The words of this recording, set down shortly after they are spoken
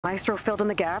Maestro filled in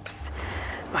the gaps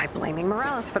by blaming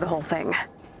Morales for the whole thing.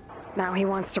 Now he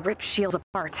wants to rip S.H.I.E.L.D.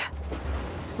 apart.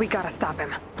 We gotta stop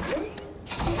him.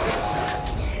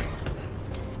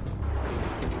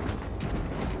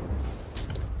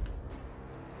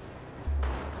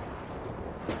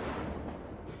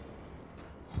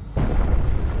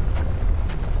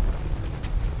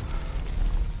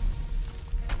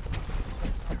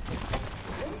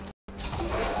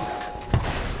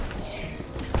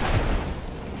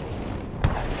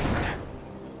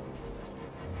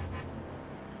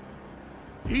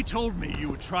 He told me you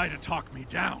would try to talk me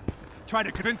down. Try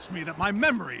to convince me that my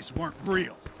memories weren't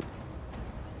real.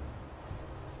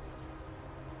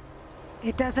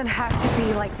 It doesn't have to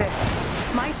be like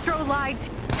this. Maestro lied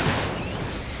to...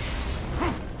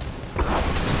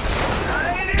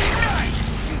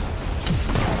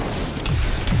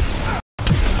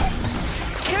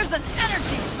 Here's an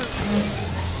energy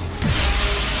boost!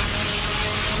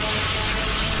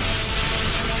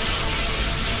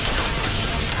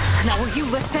 Now will you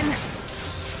listen?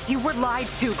 You were lied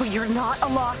to, but you're not a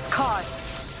lost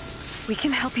cause. We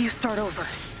can help you start over.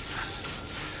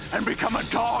 And become a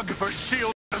dog for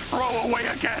S.H.I.E.L.D. to throw away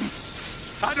again?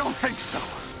 I don't think so.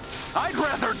 I'd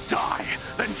rather die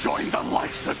than join the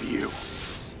likes of you.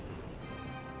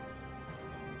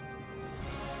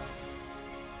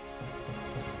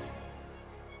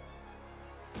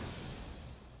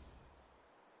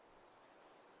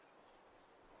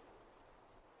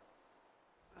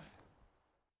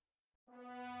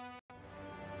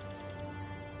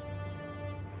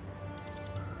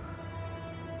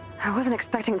 I wasn't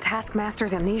expecting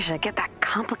Taskmaster's amnesia to get that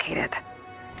complicated.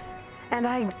 And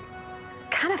I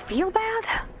kind of feel bad.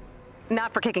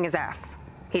 Not for kicking his ass.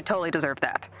 He totally deserved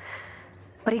that.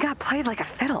 But he got played like a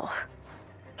fiddle.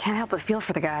 Can't help but feel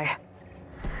for the guy.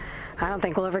 I don't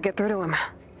think we'll ever get through to him.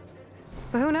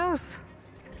 But who knows?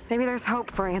 Maybe there's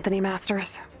hope for Anthony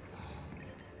Masters.